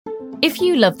If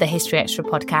you love the History Extra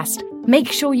podcast,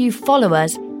 make sure you follow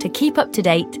us to keep up to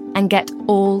date and get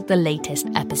all the latest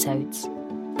episodes.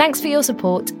 Thanks for your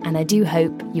support, and I do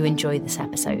hope you enjoy this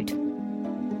episode.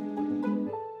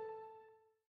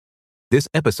 This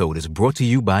episode is brought to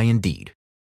you by Indeed.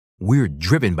 We're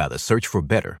driven by the search for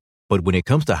better, but when it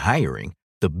comes to hiring,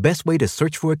 the best way to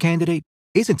search for a candidate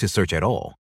isn't to search at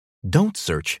all. Don't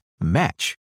search,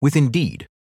 match with Indeed.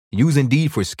 Use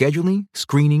Indeed for scheduling,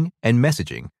 screening, and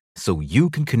messaging so you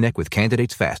can connect with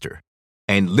candidates faster.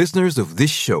 And listeners of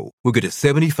this show will get a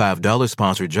 $75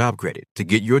 sponsored job credit to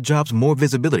get your jobs more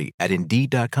visibility at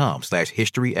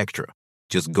Indeed.com/HistoryExtra.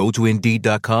 Just go to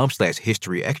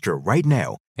Indeed.com/HistoryExtra right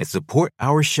now and support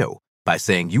our show by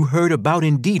saying you heard about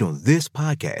Indeed on this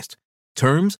podcast.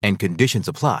 Terms and conditions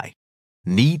apply.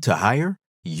 Need to hire?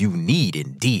 You need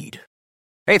Indeed.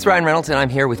 Hey, it's Ryan Reynolds, and I'm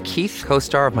here with Keith,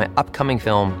 co-star of my upcoming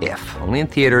film, If, only in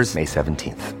theaters May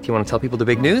 17th. Do you want to tell people the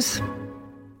big news?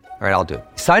 All right, I'll do it.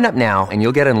 Sign up now and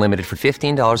you'll get unlimited for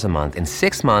 $15 a month and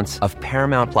 6 months of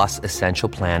Paramount Plus Essential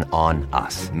Plan on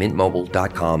us.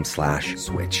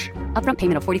 MintMobile.com/switch. Upfront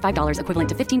payment of $45 equivalent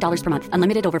to $15 per month.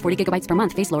 Unlimited over 40 gigabytes per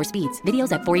month. Face lower speeds.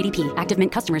 Videos at 480p. Active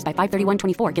Mint customers by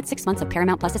 531.24 get 6 months of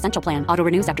Paramount Plus Essential Plan. Auto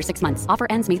renews after 6 months. Offer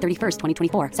ends May 31st,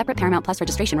 2024. Separate Paramount Plus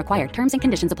registration required. Terms and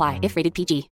conditions apply if rated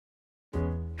PG.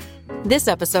 This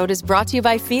episode is brought to you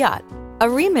by Fiat. A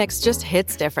remix just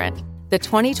hits different. The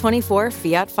 2024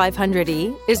 Fiat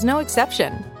 500e is no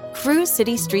exception. Cruise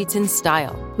city streets in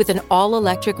style with an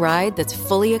all-electric ride that's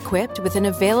fully equipped with an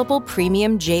available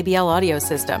premium JBL audio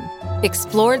system.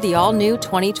 Explore the all-new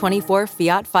 2024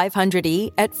 Fiat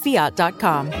 500e at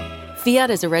fiat.com. Fiat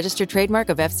is a registered trademark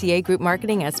of FCA Group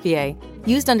Marketing SPA.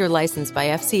 Used under license by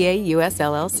FCA US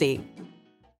LLC.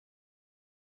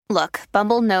 Look,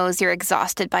 Bumble knows you're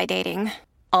exhausted by dating.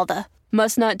 All the,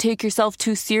 must not take yourself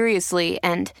too seriously,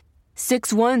 and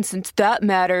 6'1" since that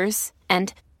matters.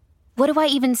 And what do I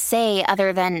even say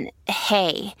other than,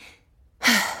 hey?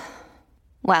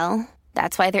 Well,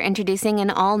 that's why they're introducing an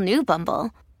all-new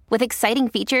Bumble, with exciting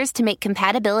features to make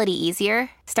compatibility easier,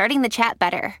 starting the chat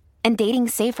better, and dating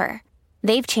safer.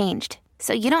 They've changed,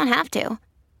 so you don't have to.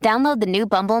 Download the new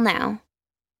Bumble now.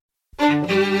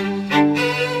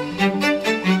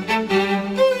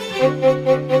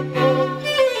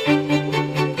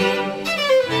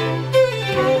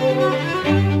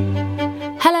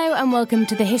 Hello and welcome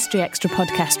to the History Extra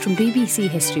podcast from BBC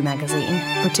History Magazine,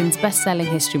 Britain's best-selling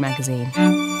history magazine.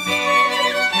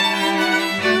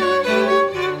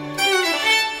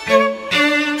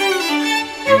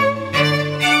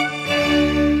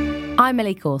 I'm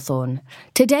Ellie Cawthorne.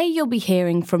 Today you'll be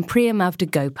hearing from Priya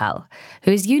Mavdagopal,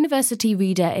 who is University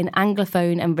Reader in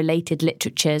Anglophone and Related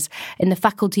Literatures in the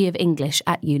Faculty of English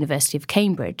at University of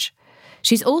Cambridge.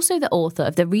 She's also the author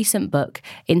of the recent book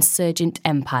Insurgent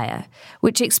Empire,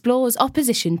 which explores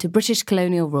opposition to British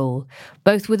colonial rule,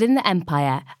 both within the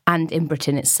empire and in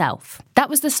Britain itself. That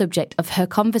was the subject of her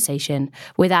conversation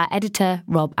with our editor,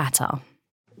 Rob Attar.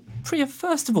 Priya,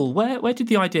 first of all, where did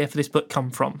the idea for this book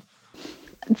come from?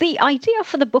 The idea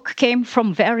for the book came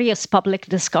from various public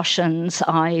discussions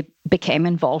I became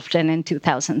involved in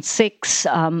 2006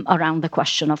 around the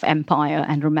question of empire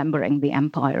and remembering the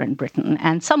empire in Britain.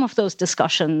 And some of those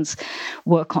discussions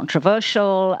were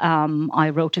controversial. I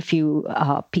wrote a few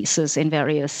pieces in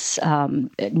various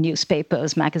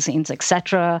newspapers, magazines,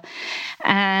 etc.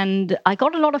 And I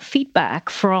got a lot of feedback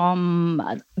from,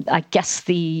 I guess,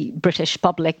 the British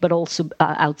public, but also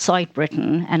outside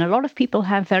Britain. And a lot of people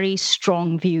have very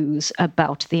strong views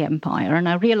about the empire. And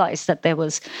I realized that there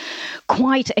was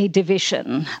quite a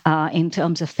division in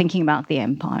terms of thinking about the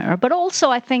empire. But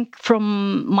also, I think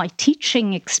from my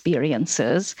teaching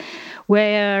experiences,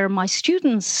 where my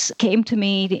students came to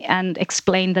me and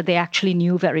explained that they actually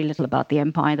knew very little about the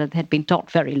empire, that they had been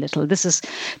taught very little. This is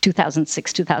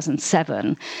 2006,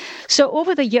 2007. So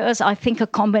over the years, I think a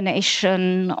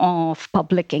combination of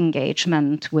public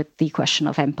engagement with the question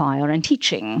of empire and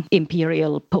teaching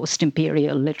imperial,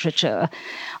 post-imperial literature,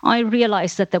 I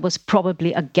realized that there was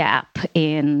probably a gap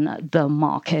in the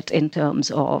market in terms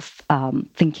of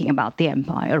thinking about the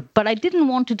empire. But I didn't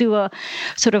want to do a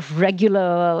sort of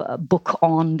regular book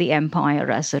on the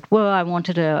empire, as it were. I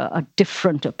wanted a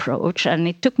different approach. And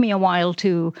it took me a while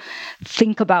to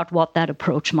think about what that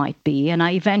approach might be. And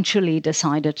I eventually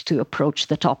decided to approach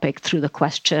the topic through the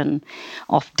question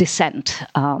of dissent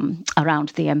around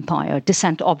the empire.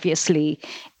 Dissent, obviously,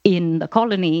 in the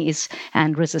colonies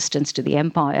and resistance to the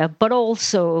empire, but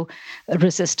also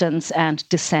resistance and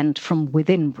dissent from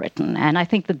within Britain. And I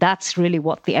think that that's really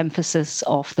what the emphasis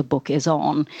of the book is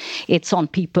on. It's on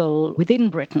people within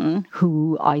Britain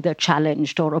who either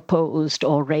challenged or opposed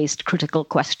or raised critical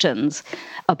questions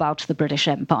about the British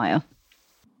Empire.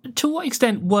 To what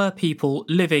extent were people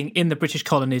living in the British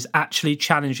colonies actually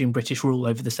challenging British rule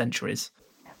over the centuries?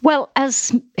 Well,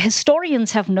 as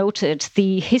historians have noted,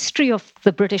 the history of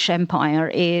the British Empire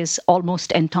is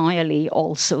almost entirely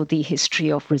also the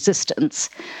history of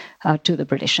resistance to the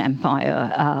British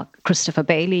Empire. Christopher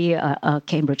Bailey, a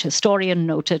Cambridge historian,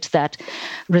 noted that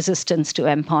resistance to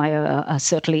empire,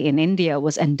 certainly in India,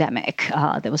 was endemic.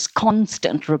 There was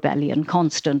constant rebellion,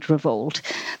 constant revolt.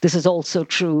 This is also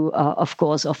true, of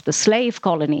course, of the slave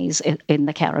colonies in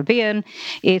the Caribbean.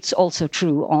 It's also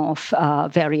true of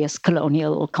various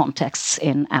colonial contexts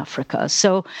in Africa.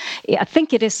 So I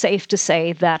think it is safe to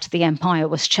say that the empire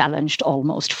was challenged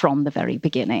almost from the very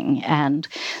beginning. And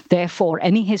therefore,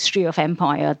 any history of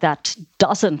empire that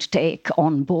doesn't take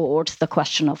on board the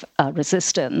question of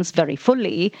resistance very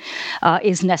fully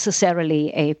is necessarily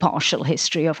a partial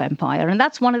history of empire. And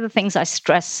that's one of the things I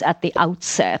stress at the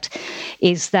outset,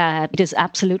 is that it is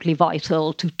absolutely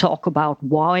vital to talk about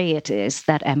why it is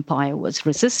that empire was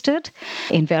resisted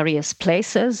in various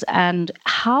places and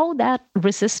how that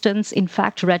resistance in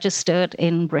fact registered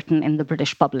in Britain, in the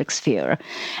British public sphere,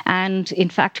 and in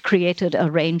fact created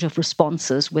a range of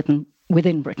responses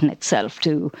within Britain itself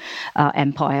to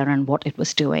empire and what it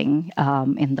was doing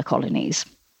in the colonies.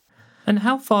 And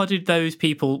how far did those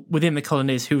people within the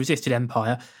colonies who resisted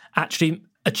empire actually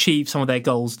achieve some of their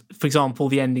goals? For example,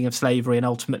 the ending of slavery and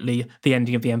ultimately the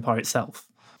ending of the empire itself?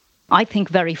 I think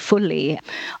very fully.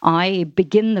 I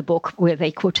begin the book with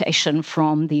a quotation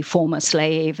from the former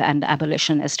slave and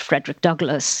abolitionist Frederick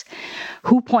Douglass,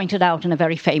 who pointed out in a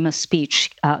very famous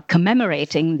speech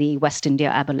commemorating the West India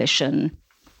abolition,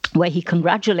 where he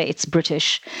congratulates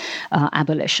British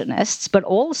abolitionists, but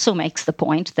also makes the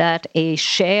point that a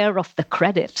share of the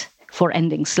credit for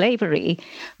ending slavery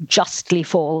justly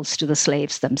falls to the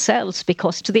slaves themselves,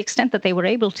 because to the extent that they were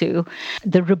able to,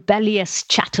 the rebellious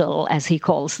chattel, as he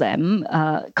calls them,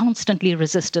 constantly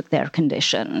resisted their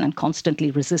condition and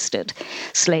constantly resisted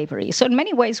slavery. So in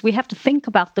many ways, we have to think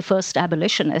about the first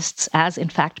abolitionists as, in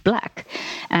fact, black,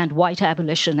 and white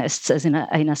abolitionists as, in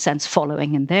a sense,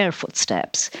 following in their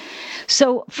footsteps.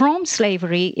 So from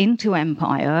slavery into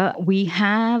empire, we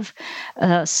have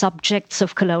subjects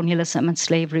of colonialism and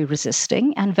slavery resisting,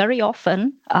 and very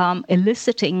often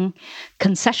eliciting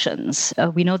concessions.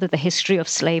 We know that the history of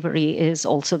slavery is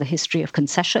also the history of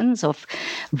concessions, of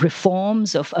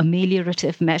reforms, of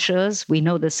ameliorative measures. We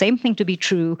know the same thing to be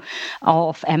true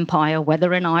of empire,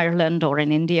 whether in Ireland or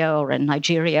in India or in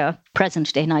Nigeria,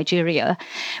 present-day Nigeria.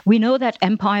 We know that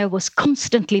empire was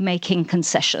constantly making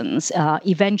concessions,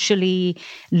 eventually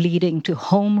leading to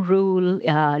home rule,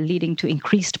 leading to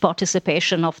increased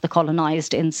participation of the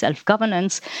colonized in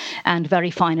self-governance, and very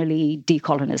finally,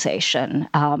 decolonization.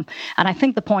 And I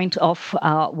think the point of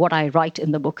what I write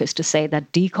in the book is to say that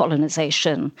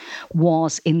decolonization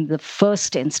was, in the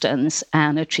first instance,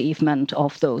 an achievement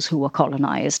of those who were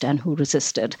colonized and who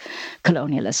resisted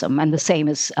colonialism. And the same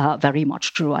is very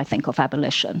much true, I think, of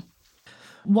abolition.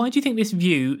 Why do you think this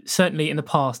view, certainly in the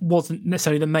past, wasn't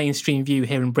necessarily the mainstream view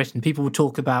here in Britain? People would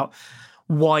talk about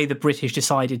why the British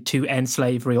decided to end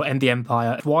slavery or end the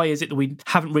empire. Why is it that we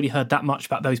haven't really heard that much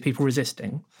about those people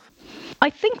resisting? I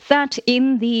think that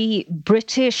in the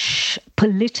British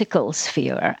political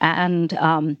sphere and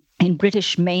in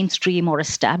British mainstream or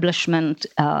establishment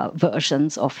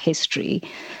versions of history,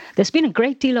 there's been a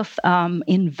great deal of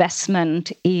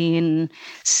investment in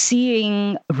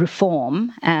seeing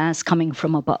reform as coming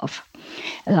from above.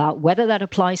 Whether that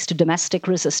applies to domestic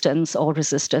resistance or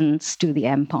resistance to the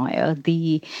empire,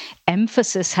 the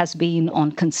emphasis has been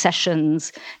on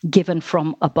concessions given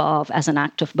from above as an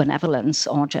act of benevolence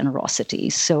or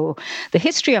generosity. So the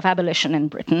history of abolition in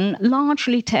Britain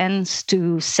largely tends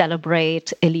to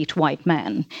celebrate elite white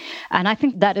men. And I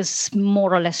think that is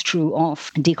more or less true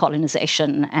of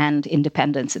decolonization and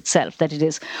independence itself, that it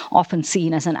is often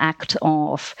seen as an act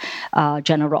of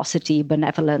generosity,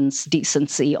 benevolence,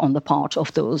 decency on the part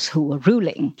of those who were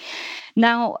ruling.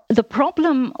 Now, the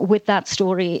problem with that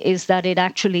story is that it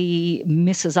actually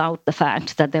misses out the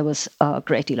fact that there was a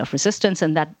great deal of resistance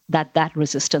and that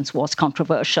resistance was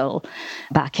controversial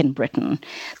back in Britain.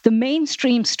 The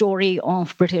mainstream story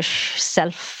of British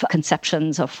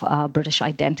self-conceptions of British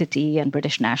identity and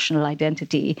British national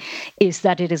identity is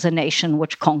that it is a nation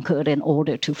which conquered in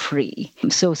order to free.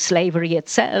 So slavery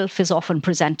itself is often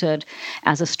presented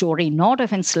as a story not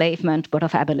of enslavement but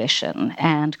of abolition,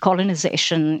 and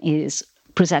colonization is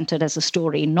presented as a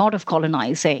story not of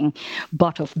colonizing,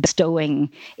 but of bestowing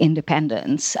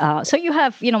independence. So you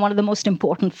have, one of the most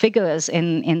important figures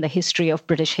in the history of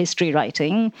British history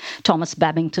writing, Thomas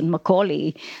Babington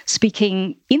Macaulay,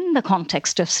 speaking in the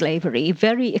context of slavery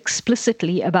very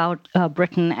explicitly about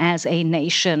Britain as a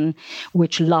nation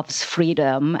which loves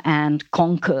freedom and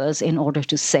conquers in order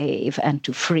to save and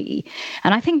to free.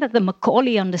 And I think that the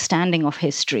Macaulay understanding of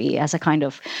history as a kind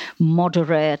of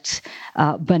moderate,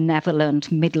 benevolent,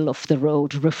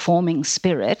 middle-of-the-road reforming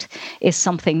spirit is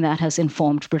something that has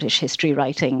informed British history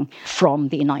writing from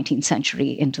the 19th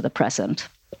century into the present.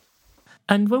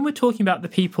 And when we're talking about the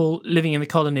people living in the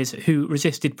colonies who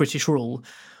resisted British rule,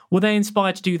 were they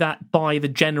inspired to do that by the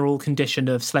general condition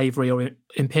of slavery or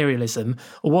imperialism,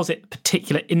 or was it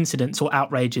particular incidents or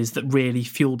outrages that really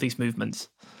fueled these movements?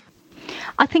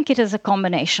 I think it is a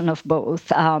combination of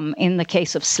both. In the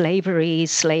case of slavery,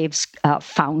 slaves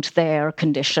found their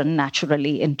condition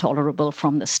naturally intolerable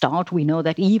from the start. We know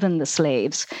that even the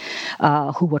slaves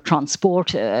who were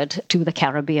transported to the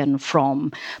Caribbean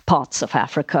from parts of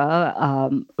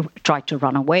Africa tried to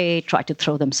run away, tried to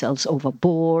throw themselves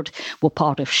overboard, were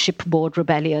part of shipboard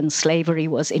rebellion. Slavery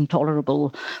was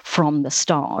intolerable from the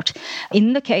start.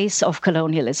 In the case of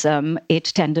colonialism, it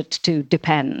tended to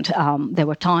depend. There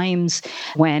were times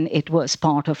when it was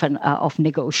part of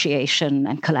negotiation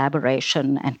and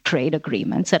collaboration and trade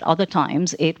agreements. At other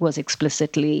times, it was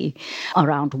explicitly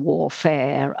around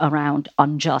warfare, around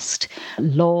unjust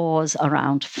laws,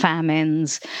 around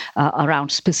famines,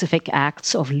 around specific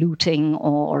acts of looting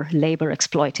or labor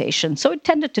exploitation. So it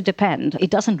tended to depend. It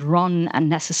doesn't run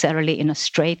necessarily in a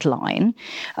straight line,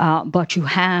 but you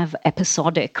have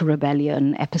episodic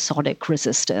rebellion, episodic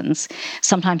resistance.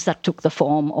 Sometimes that took the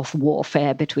form of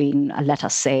warfare between, let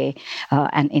us say,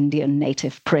 an Indian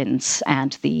native prince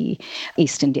and the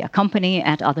East India Company.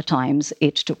 At other times,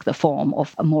 it took the form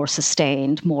of a more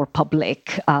sustained, more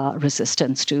public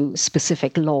resistance to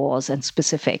specific laws and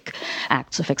specific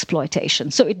acts of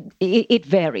exploitation. So it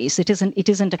varies. It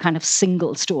isn't a kind of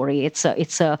single story. It's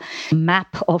a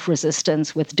map of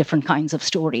resistance with different kinds of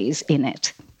stories in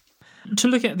it. To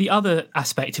look at the other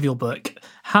aspect of your book,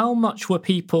 how much were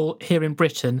people here in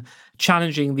Britain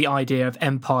challenging the idea of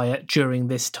empire during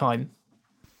this time?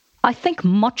 I think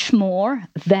much more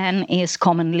than is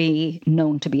commonly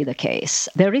known to be the case.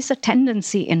 There is a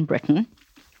tendency in Britain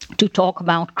to talk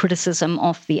about criticism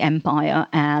of the empire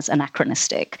as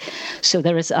anachronistic. So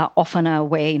there is often a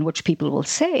way in which people will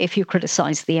say, if you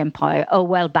criticize the empire, oh,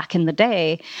 well, back in the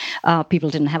day,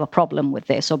 people didn't have a problem with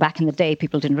this, or back in the day,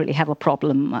 people didn't really have a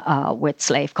problem with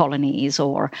slave colonies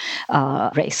or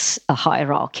race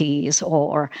hierarchies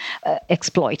or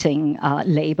exploiting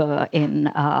labor in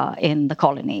the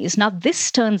colonies. Now,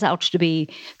 this turns out to be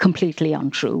completely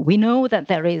untrue. We know that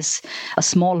there is a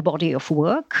small body of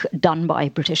work done by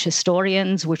British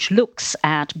historians which looks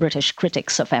at British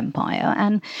critics of empire.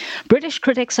 And British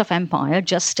critics of empire,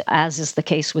 just as is the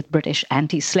case with British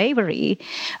anti-slavery,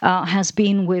 has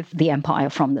been with the empire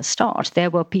from the start. There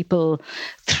were people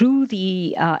through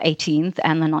the 18th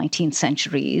and the 19th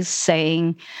centuries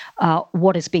saying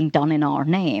what is being done in our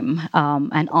name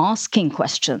and asking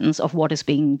questions of what is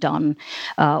being done,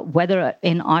 whether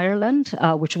in Ireland,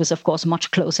 which was, of course, much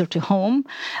closer to home,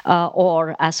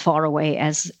 or as far away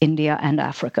as India and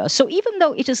Africa. So even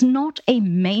though it is not a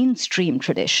mainstream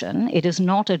tradition, it is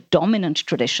not a dominant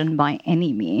tradition by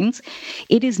any means,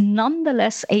 it is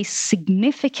nonetheless a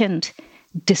significant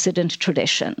dissident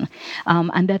tradition,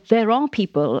 and that there are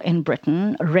people in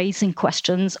Britain raising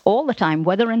questions all the time,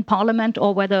 whether in Parliament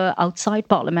or whether outside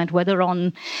Parliament, whether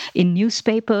in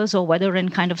newspapers or whether in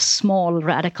kind of small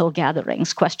radical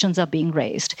gatherings, questions are being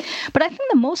raised. But I think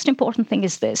the most important thing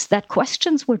is this, that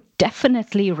questions were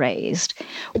definitely raised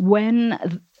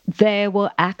when there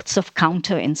were acts of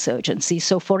counterinsurgency.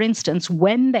 So, for instance,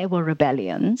 when there were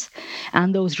rebellions,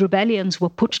 and those rebellions were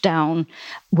put down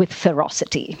with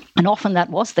ferocity, and often that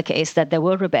was the case, that there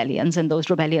were rebellions, and those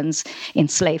rebellions in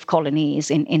slave colonies,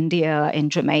 in India, in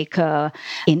Jamaica,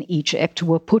 in Egypt,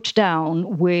 were put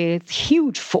down with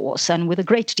huge force and with a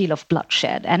great deal of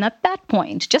bloodshed. And at that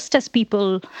point, just as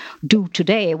people do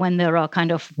today when there are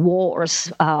kind of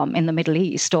wars in the Middle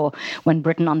East, or when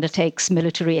Britain undertakes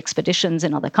military expeditions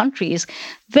in other countries,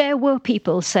 there were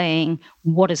people saying,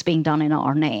 what is being done in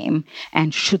our name,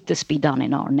 and should this be done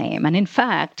in our name? And in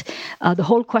fact, the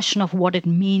whole question of what it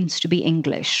means to be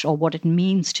English or what it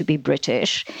means to be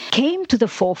British came to the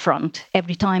forefront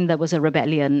every time there was a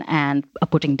rebellion and a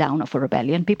putting down of a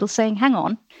rebellion. People saying, hang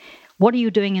on, what are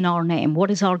you doing in our name? What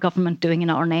is our government doing in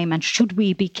our name? And should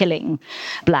we be killing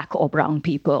black or brown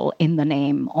people in the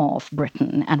name of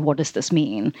Britain? And what does this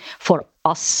mean for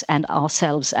us and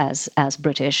ourselves as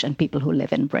British and people who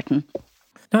live in Britain?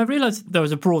 Now, I realise there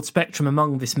was a broad spectrum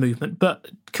among this movement, but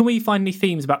can we find any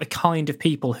themes about the kind of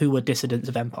people who were dissidents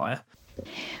of empire?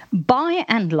 By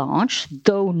and large,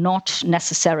 though not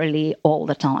necessarily all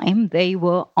the time, they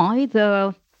were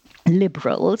either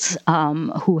liberals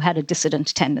who had a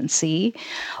dissident tendency,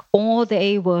 or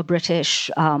they were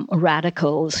British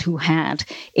radicals who had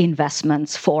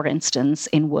investments, for instance,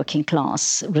 in working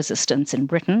class resistance in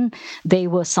Britain. They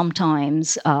were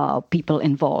sometimes people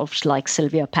involved, like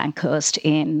Sylvia Pankhurst,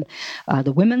 in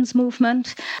the women's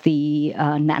movement, the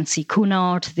Nancy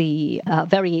Cunard, the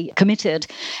very committed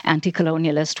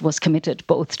anti-colonialist, was committed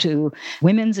both to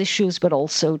women's issues but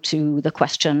also to the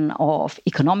question of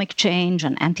economic change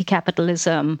and anti-capitalism.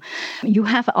 You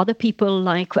have other people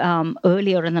like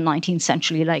earlier in the 19th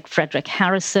century, like Frederick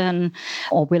Harrison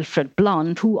or Wilfrid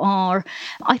Blunt, who are,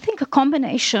 I think, a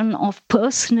combination of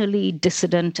personally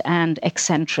dissident and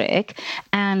eccentric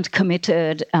and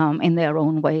committed in their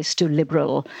own ways to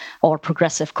liberal or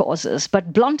progressive causes.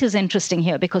 But Blunt is interesting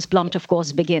here because Blunt, of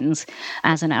course, begins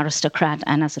as an aristocrat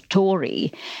and as a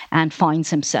Tory and finds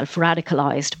himself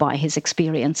radicalized by his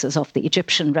experiences of the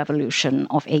Egyptian Revolution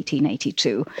of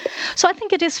 1882. So I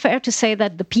think it is fair to say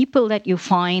that the people that you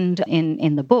find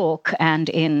in the book and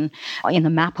in the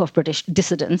map of British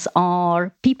dissidents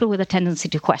are people with a tendency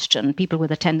to question, people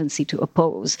with a tendency to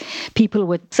oppose, people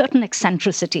with certain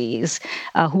eccentricities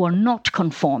who are not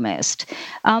conformist.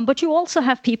 But you also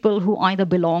have people who either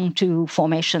belong to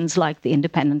formations like the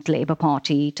Independent Labour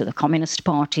Party, to the Communist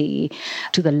Party,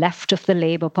 to the left of the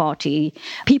Labour Party,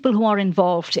 people who are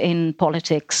involved in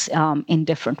politics in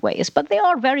different ways. But they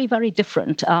are very, very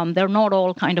different. They're not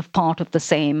all kind of part of the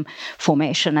same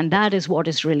formation. And that is what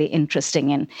is really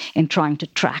interesting in trying to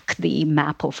track the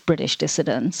map of British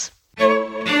dissidents.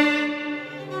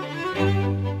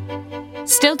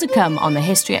 Still to come on the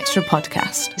History Extra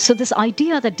podcast. So this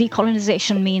idea that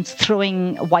decolonization means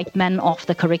throwing white men off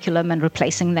the curriculum and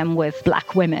replacing them with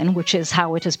black women, which is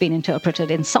how it has been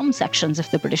interpreted in some sections of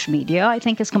the British media, I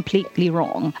think is completely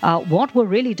wrong. What we're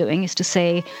really doing is to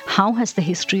say, how has the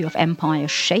history of empire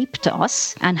shaped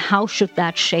us, and how should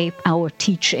that shape our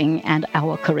teaching and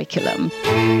our curriculum?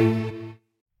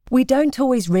 We don't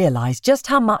always realise just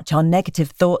how much our negative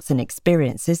thoughts and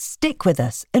experiences stick with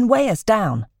us and weigh us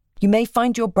down. You may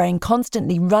find your brain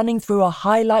constantly running through a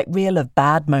highlight reel of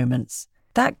bad moments.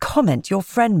 That comment your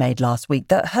friend made last week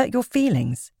that hurt your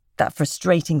feelings. That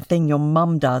frustrating thing your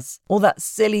mum does. Or that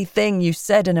silly thing you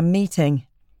said in a meeting.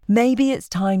 Maybe it's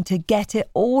time to get it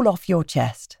all off your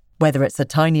chest. Whether it's a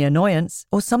tiny annoyance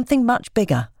or something much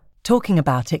bigger, talking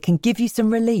about it can give you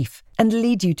some relief and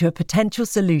lead you to a potential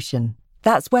solution.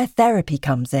 That's where therapy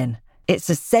comes in. It's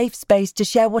a safe space to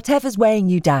share whatever's weighing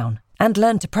you down and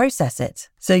learn to process it,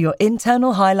 so your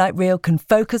internal highlight reel can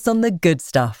focus on the good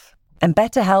stuff. And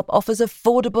BetterHelp offers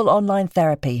affordable online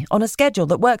therapy on a schedule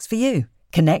that works for you.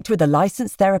 Connect with a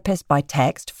licensed therapist by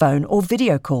text, phone, or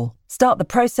video call. Start the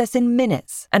process in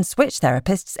minutes and switch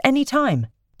therapists anytime.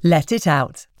 Let it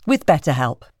out with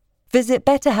BetterHelp. Visit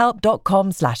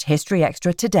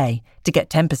betterhelp.com/historyextra today to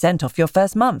get 10% off your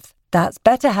first month. That's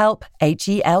BetterHelp,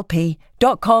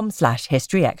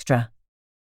 HELP.com/historyextra.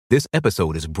 This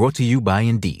episode is brought to you by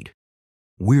Indeed.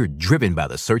 We're driven by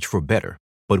the search for better,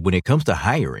 but when it comes to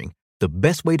hiring, the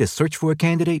best way to search for a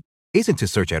candidate isn't to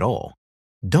search at all.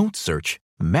 Don't search,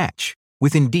 match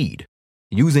with Indeed.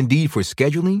 Use Indeed for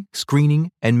scheduling, screening,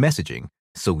 and messaging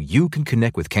so you can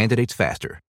connect with candidates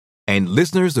faster. And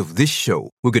listeners of this show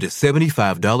will get a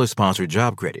 $75 sponsored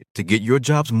job credit to get your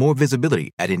jobs more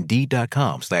visibility at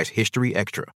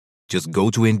Indeed.com/historyextra. Just go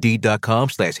to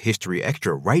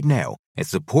Indeed.com/historyextra right now and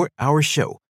support our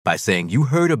show by saying you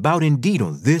heard about Indeed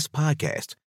on this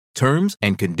podcast. Terms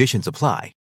and conditions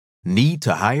apply. Need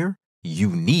to hire? You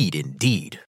need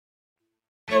Indeed.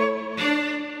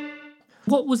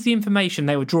 What was the information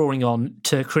they were drawing on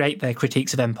to create their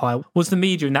critiques of empire? Was the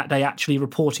media in that day actually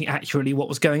reporting accurately what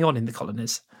was going on in the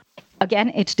colonies? Again,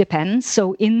 it depends.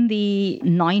 So in the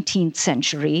 19th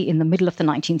century, in the middle of the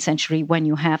 19th century, when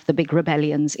you have the big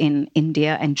rebellions in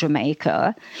India and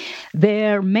Jamaica,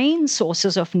 their main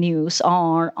sources of news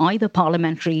are either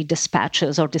parliamentary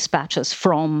dispatches or dispatches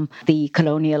from the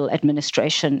colonial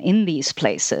administration in these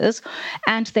places,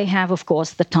 and they have, of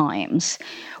course, the Times.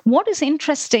 What is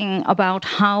interesting about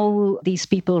how these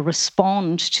people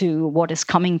respond to what is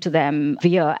coming to them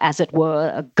via, as it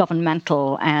were,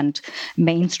 governmental and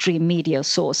mainstream media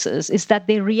sources is that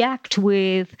they react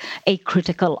with a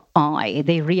critical eye.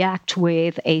 They react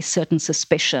with a certain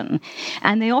suspicion.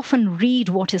 And they often read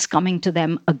what is coming to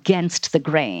them against the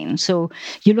grain. So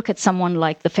you look at someone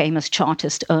like the famous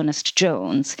Chartist Ernest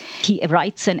Jones. He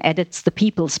writes and edits the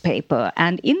People's Paper.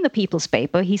 And in the People's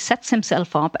Paper, he sets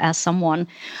himself up as someone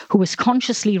who is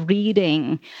consciously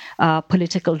reading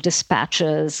political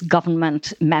dispatches,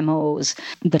 government memos,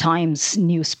 the Times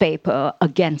newspaper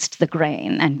against the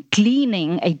grain and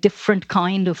gleaning a different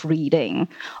kind of reading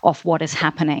of what is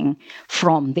happening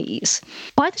from these.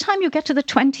 By the time you get to the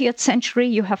 20th century,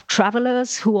 you have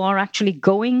travelers who are actually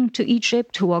going to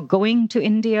Egypt, who are going to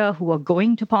India, who are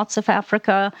going to parts of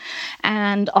Africa,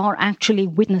 and are actually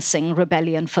witnessing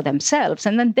rebellion for themselves.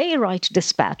 And then they write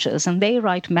dispatches and they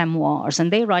write memoirs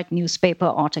and they write newspaper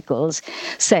articles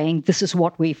saying this is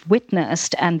what we've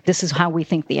witnessed and this is how we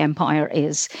think the empire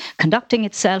is conducting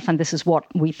itself and this is what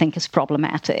we think is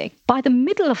problematic. By the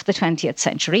middle of the 20th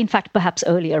century, in fact, perhaps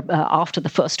earlier, after the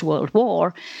First World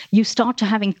War, you start to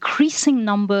have increasing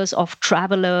numbers of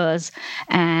travelers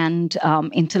and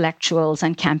intellectuals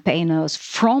and campaigners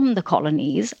from the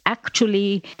colonies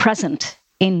actually present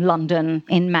in London,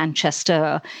 in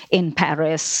Manchester, in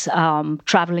Paris,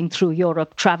 traveling through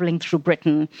Europe, traveling through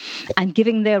Britain, and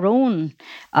giving their own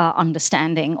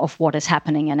understanding of what is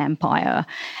happening in empire.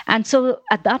 And so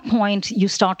at that point, you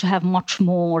start to have much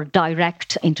more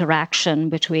direct interaction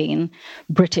between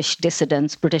British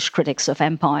dissidents, British critics of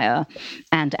empire,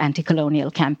 and anti-colonial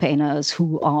campaigners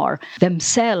who are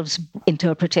themselves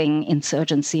interpreting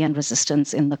insurgency and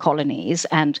resistance in the colonies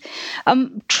and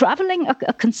traveling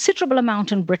a considerable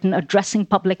amount in Britain, addressing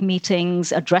public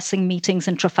meetings, addressing meetings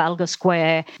in Trafalgar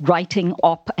Square, writing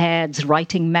op-eds,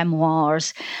 writing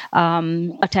memoirs,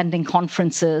 attending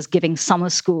conferences, giving summer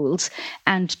schools,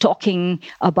 and talking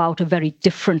about a very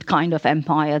different kind of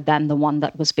empire than the one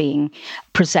that was being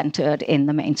presented in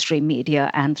the mainstream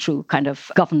media and through kind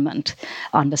of government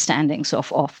understandings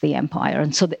of the empire.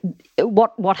 And so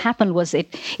what happened was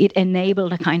it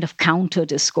enabled a kind of counter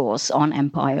discourse on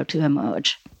empire to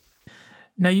emerge.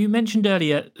 Now, you mentioned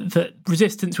earlier that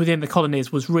resistance within the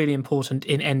colonies was really important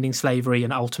in ending slavery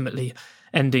and ultimately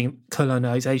ending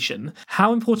colonisation.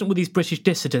 How important were these British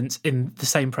dissidents in the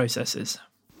same processes?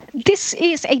 This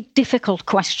is a difficult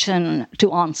question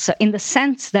to answer in the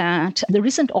sense that there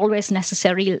isn't always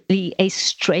necessarily a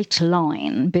straight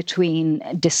line between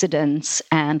dissidents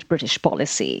and British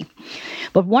policy.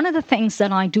 But one of the things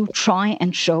that I do try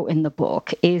and show in the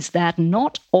book is that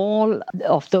not all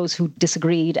of those who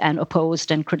disagreed and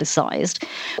opposed and criticised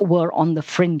were on the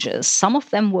fringes. Some of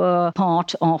them were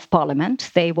part of Parliament.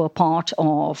 They were part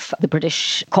of the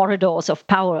British corridors of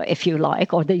power, if you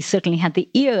like, or they certainly had the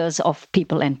ears of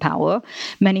people in power.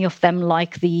 Many of them,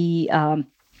 like the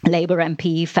Labour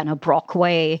MP Fenner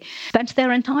Brockway, spent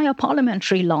their entire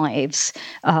parliamentary lives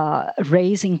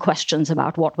raising questions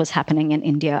about what was happening in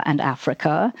India and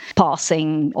Africa,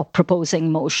 passing or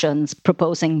proposing motions,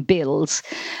 proposing bills.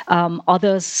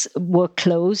 Others were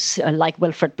close, like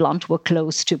Wilfrid Blunt, were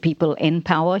close to people in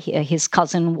power. His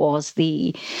cousin was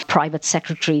the private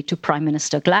secretary to Prime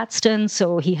Minister Gladstone,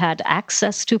 so he had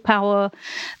access to power.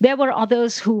 There were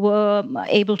others who were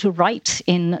able to write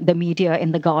in the media,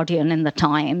 in The Guardian, in The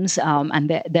Times,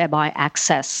 and thereby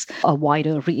access a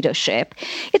wider readership.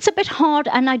 It's a bit hard,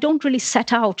 and I don't really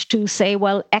set out to say,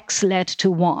 well, X led to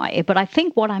Y. But I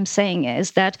think what I'm saying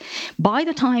is that by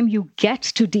the time you get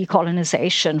to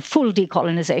decolonization, full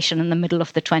decolonization in the middle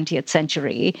of the 20th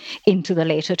century, into the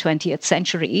later 20th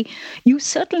century, you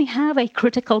certainly have a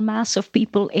critical mass of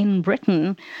people in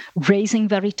Britain raising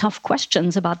very tough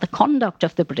questions about the conduct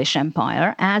of the British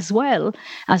Empire, as well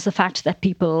as the fact that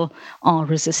people are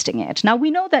resisting it. Now, we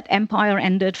know know that empire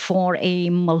ended for a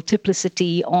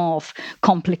multiplicity of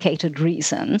complicated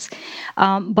reasons,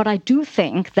 but I do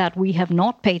think that we have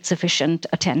not paid sufficient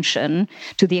attention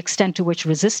to the extent to which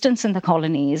resistance in the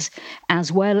colonies,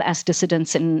 as well as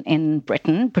dissidents in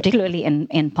Britain, particularly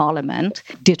in Parliament,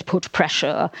 did put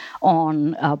pressure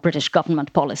on British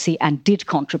government policy and did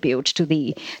contribute to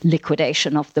the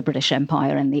liquidation of the British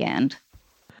Empire in the end.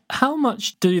 How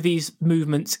much do these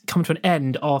movements come to an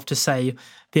end after, say,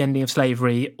 the ending of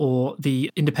slavery or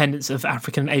the independence of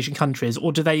African and Asian countries,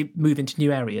 or do they move into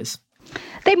new areas?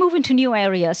 They move into new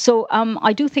areas. So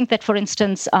I do think that, for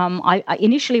instance, I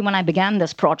initially, when I began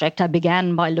this project, I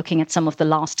began by looking at some of the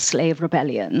last slave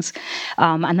rebellions.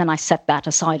 And then I set that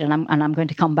aside, and I'm going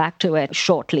to come back to it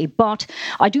shortly. But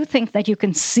I do think that you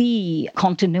can see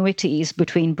continuities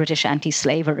between British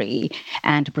anti-slavery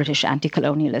and British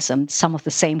anti-colonialism. Some of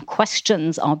the same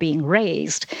questions are being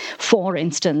raised, for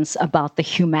instance, about the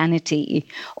humanity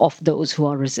of those who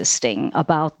are resisting,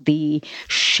 about the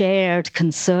shared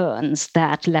concerns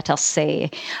that, let us say,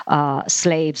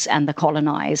 slaves and the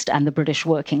colonized and the British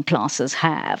working classes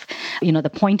have. You know, the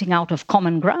pointing out of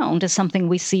common ground is something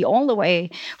we see all the way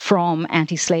from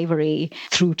anti-slavery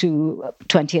through to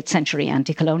 20th century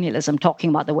anti-colonialism, talking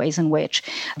about the ways in which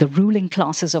the ruling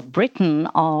classes of Britain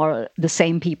are the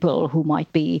same people who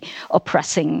might be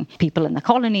oppressing people in the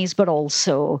colonies, but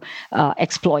also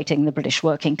exploiting the British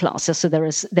working classes. So there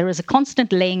is a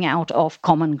constant laying out of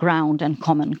common ground and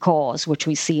common cause, which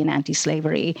we see in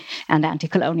anti-slavery and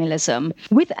anti-colonialism.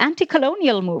 With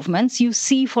anti-colonial movements, you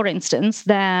see, for instance,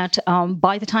 that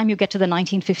by the time you get to the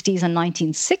 1950s and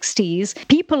 1960s,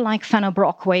 people like Fenner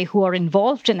Brockway, who are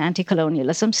involved in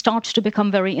anti-colonialism, start to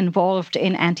become very involved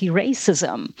in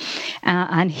anti-racism.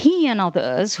 And he and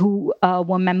others who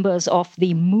were members of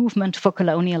the Movement for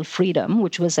Colonial Freedom,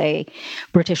 which was a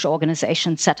British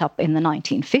organization set up in the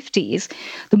 1950s,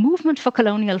 the Movement for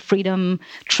Colonial Freedom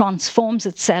transforms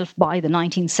itself by the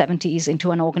 1970s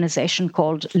into an organization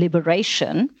called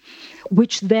Liberation,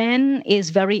 which then is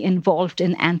very involved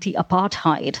in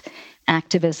anti-apartheid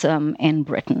activism in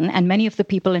Britain. And many of the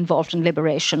people involved in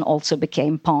Liberation also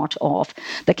became part of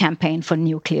the campaign for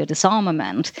nuclear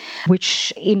disarmament,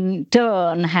 which in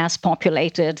turn has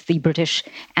populated the British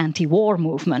anti-war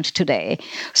movement today.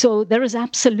 So there is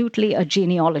absolutely a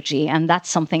genealogy, and that's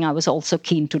something I was also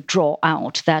keen to draw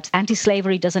out, that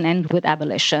anti-slavery doesn't end with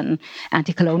abolition,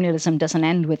 anti-colonialism doesn't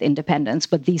end with independence,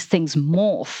 but these things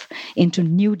morph into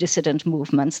new dissident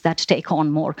movements that take on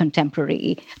more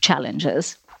contemporary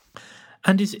challenges.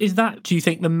 And is that, do you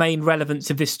think, the main relevance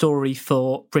of this story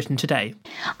for Britain today?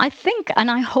 I think,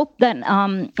 and I hope that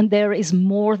there is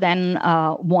more than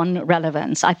one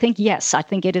relevance. I think, yes, I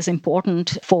think it is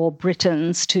important for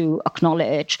Britons to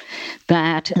acknowledge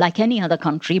that, like any other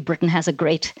country, Britain has a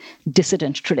great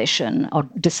dissident tradition, or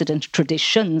dissident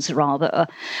traditions, rather,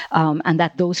 and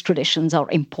that those traditions are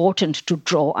important to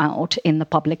draw out in the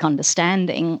public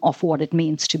understanding of what it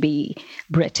means to be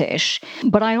British.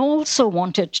 But I also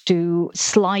wanted to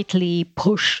slightly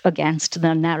push against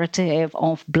the narrative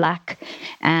of Black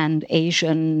and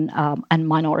Asian and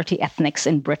minority ethnics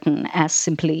in Britain as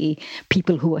simply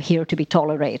people who are here to be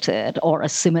tolerated or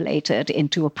assimilated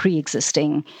into a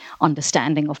pre-existing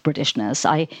understanding of Britishness.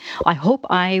 I hope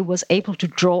I was able to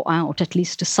draw out, at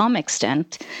least to some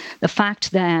extent, the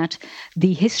fact that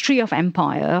the history of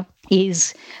empire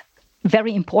is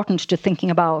very important to thinking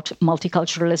about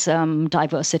multiculturalism,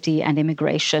 diversity, and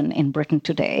immigration in Britain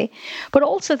today, but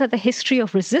also that the history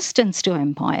of resistance to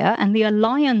empire and the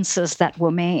alliances that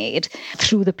were made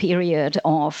through the period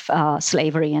of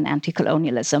slavery and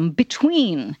anti-colonialism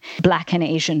between Black and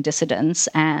Asian dissidents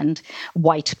and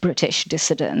white British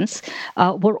dissidents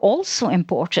were also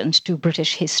important to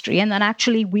British history, and that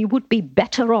actually we would be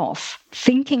better off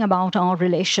thinking about our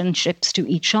relationships to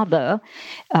each other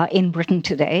in Britain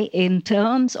today in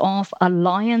terms of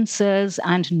alliances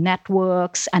and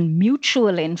networks and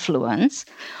mutual influence,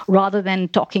 rather than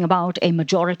talking about a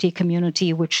majority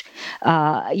community which,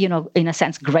 in a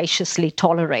sense, graciously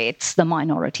tolerates the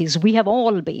minorities. We have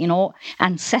all been,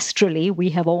 ancestrally, we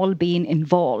have all been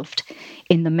involved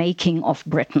in the making of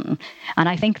Britain. And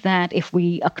I think that if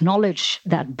we acknowledge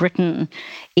that Britain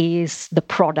is the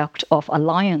product of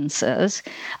alliances,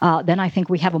 then I think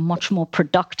we have a much more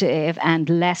productive and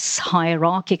less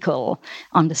hierarchical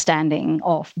understanding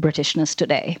of Britishness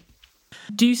today.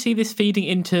 Do you see this feeding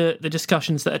into the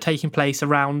discussions that are taking place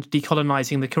around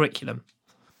decolonising the curriculum?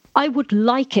 I would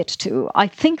like it to. I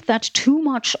think that too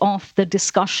much of the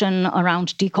discussion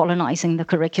around decolonizing the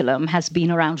curriculum has been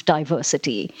around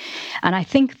diversity. And I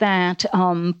think that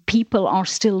people are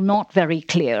still not very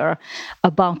clear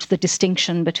about the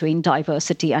distinction between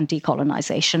diversity and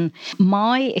decolonization.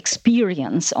 My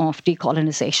experience of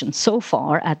decolonization so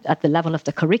far at the level of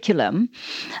the curriculum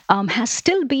has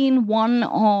still been one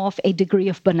of a degree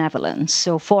of benevolence.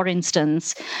 So, for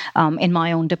instance, in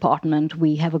my own department,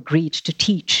 we have agreed to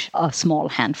teach a small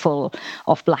handful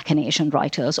of Black and Asian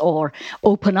writers, or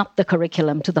open up the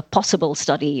curriculum to the possible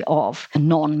study of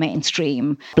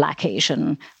non-mainstream Black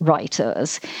Asian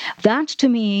writers. That, to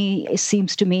me,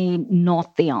 seems to me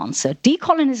not the answer.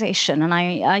 Decolonization, and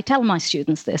I tell my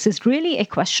students this, is really a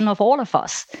question of all of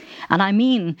us. And I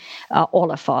mean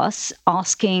all of us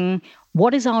asking,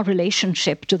 what is our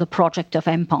relationship to the project of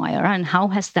empire, and how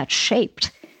has that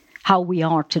shaped how we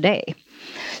are today?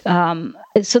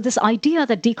 So this idea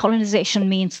that decolonization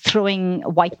means throwing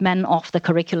white men off the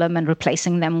curriculum and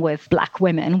replacing them with Black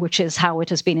women, which is how it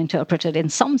has been interpreted in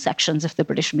some sections of the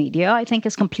British media, I think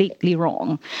is completely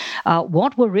wrong.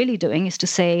 What we're really doing is to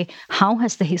say, how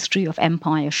has the history of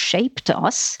empire shaped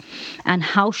us, and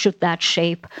how should that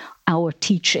shape our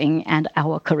teaching and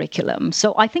our curriculum?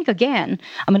 So I think, again,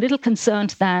 I'm a little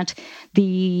concerned that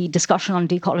the discussion on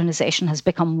decolonization has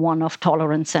become one of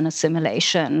tolerance and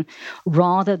assimilation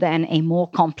rather than a more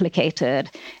complicated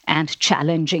and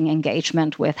challenging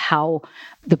engagement with how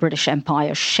the British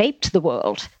Empire shaped the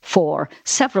world for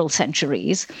several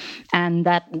centuries, and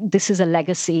that this is a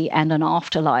legacy and an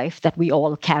afterlife that we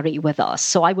all carry with us.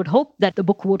 So I would hope that the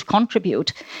book would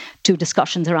contribute to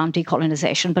discussions around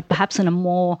decolonization, but perhaps in a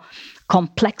more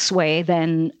complex way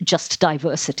than just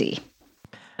diversity.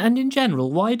 And in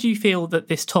general, why do you feel that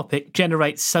this topic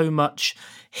generates so much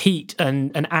heat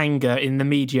and anger in the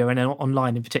media and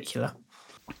online in particular?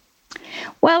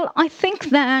 Well, I think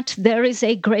that there is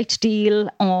a great deal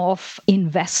of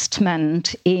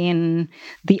investment in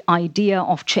the idea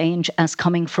of change as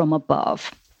coming from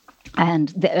above.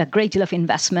 And a great deal of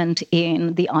investment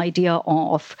in the idea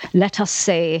of, let us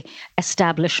say,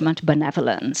 establishment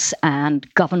benevolence and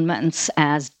governments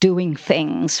as doing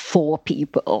things for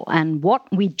people. And what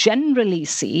we generally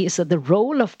see is that the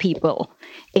role of people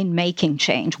in making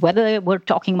change, whether we're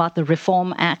talking about the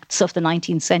Reform Acts of the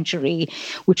 19th century,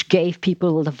 which gave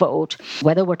people the vote,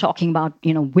 whether we're talking about,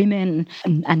 women,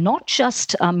 and not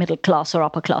just middle class or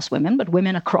upper class women, but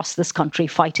women across this country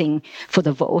fighting for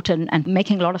the vote and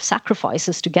making a lot of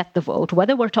sacrifices to get the vote,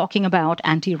 whether we're talking about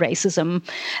anti-racism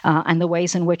and the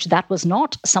ways in which that was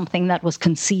not something that was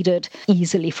conceded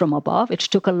easily from above. It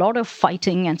took a lot of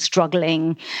fighting and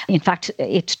struggling. In fact,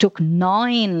 it took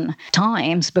 9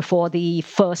 times before the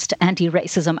first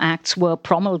anti-racism acts were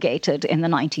promulgated in the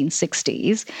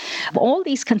 1960s. All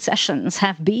these concessions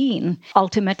have been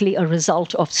ultimately a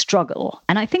result of struggle.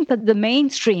 And I think that the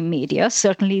mainstream media,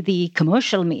 certainly the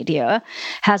commercial media,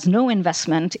 has no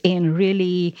investment in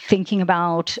really thinking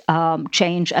about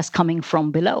change as coming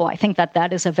from below. I think that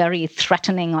that is a very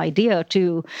threatening idea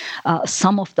to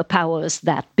some of the powers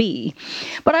that be.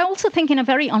 But I also think in a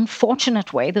very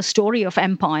unfortunate way, the story of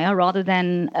empire, rather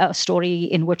than a story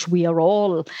in which we are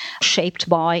all shaped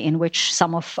by, in which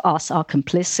some of us are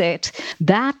complicit,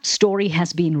 that story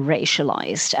has been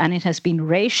racialized. And it has been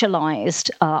racialized,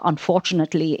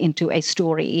 unfortunately, into a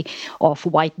story of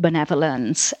white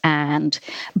benevolence and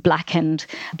Black and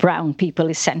brown people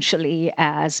essentially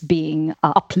as being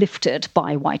uplifted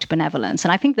by white benevolence.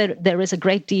 And I think that there is a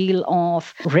great deal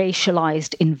of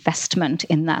racialized investment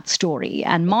in that story.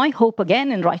 And my hope,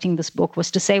 again, in writing this book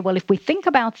was to say, well, if we think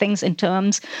about things in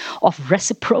terms of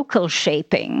reciprocal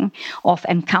shaping, of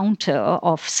encounter,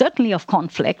 of certainly of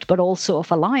conflict, but also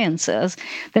of alliances,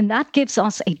 then that gives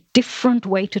us a different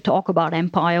way to talk about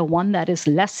empire, one that is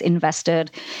less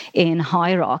invested in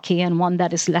hierarchy and one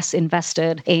that is less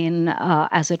invested in,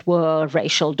 as it were,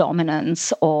 racial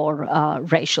dominance or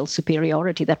racial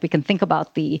superiority, that we can think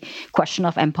about the question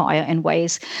of empire in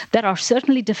ways that are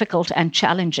certainly difficult and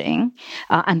challenging,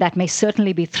 and that may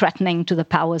certainly be threatening to the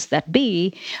powers that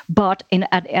be, but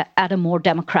at a more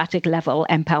democratic level,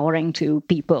 empowering to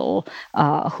people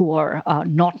who are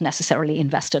not necessarily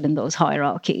invested in those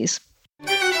hierarchies.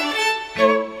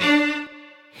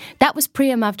 That was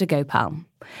Priya Mavdagopal.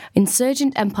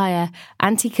 Insurgent Empire,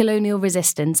 Anti-Colonial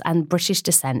Resistance and British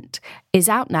Descent is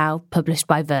out now, published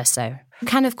by Verso. You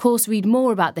can, of course, read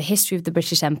more about the history of the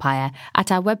British Empire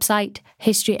at our website,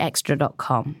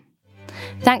 historyextra.com.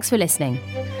 Thanks for listening.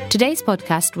 Today's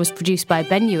podcast was produced by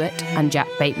Ben Hewitt and Jack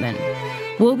Bateman.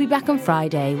 We'll be back on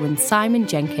Friday when Simon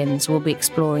Jenkins will be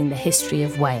exploring the history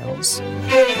of Wales.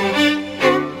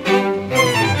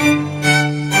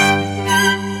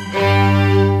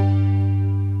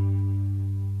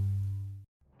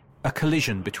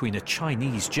 collision between a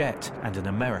Chinese jet and an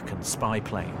American spy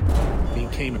plane. He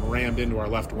came and rammed into our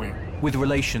left wing. With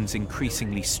relations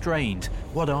increasingly strained,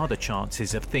 what are the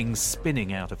chances of things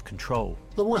spinning out of control?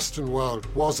 The Western world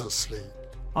was asleep.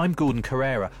 I'm Gordon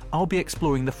Carrera. I'll be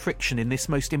exploring the friction in this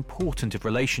most important of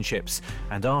relationships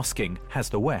and asking, has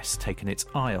the West taken its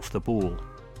eye off the ball?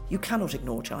 You cannot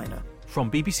ignore China. From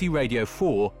BBC Radio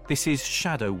 4, this is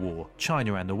Shadow War,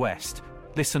 China and the West.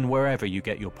 Listen wherever you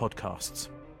get your podcasts.